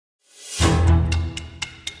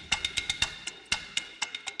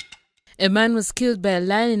A man was killed by a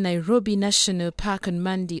lion in Nairobi National Park on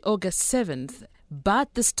Monday, August 7th,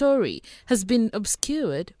 but the story has been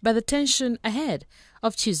obscured by the tension ahead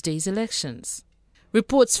of Tuesday's elections.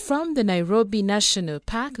 Reports from the Nairobi National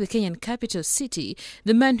Park, the Kenyan capital city,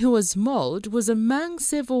 the man who was mauled was among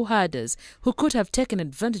several herders who could have taken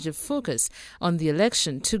advantage of focus on the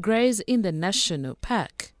election to graze in the national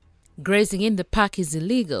park. Grazing in the park is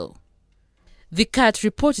illegal. The cat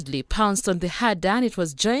reportedly pounced on the herder and it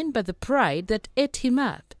was joined by the pride that ate him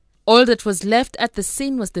up. All that was left at the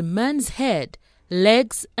scene was the man's head,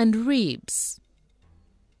 legs and ribs.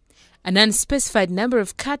 An unspecified number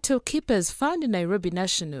of cattle keepers found in Nairobi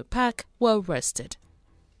National Park were arrested.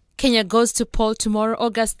 Kenya goes to poll tomorrow,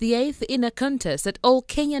 August the 8th, in a contest that all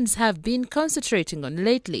Kenyans have been concentrating on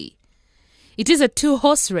lately. It is a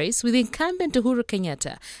two-horse race with incumbent Uhuru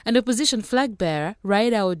Kenyatta and opposition flag-bearer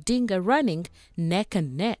Raila Odinga running neck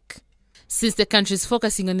and neck. Since the country is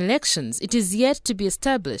focusing on elections, it is yet to be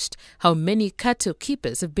established how many cattle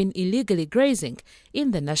keepers have been illegally grazing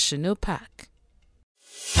in the national park.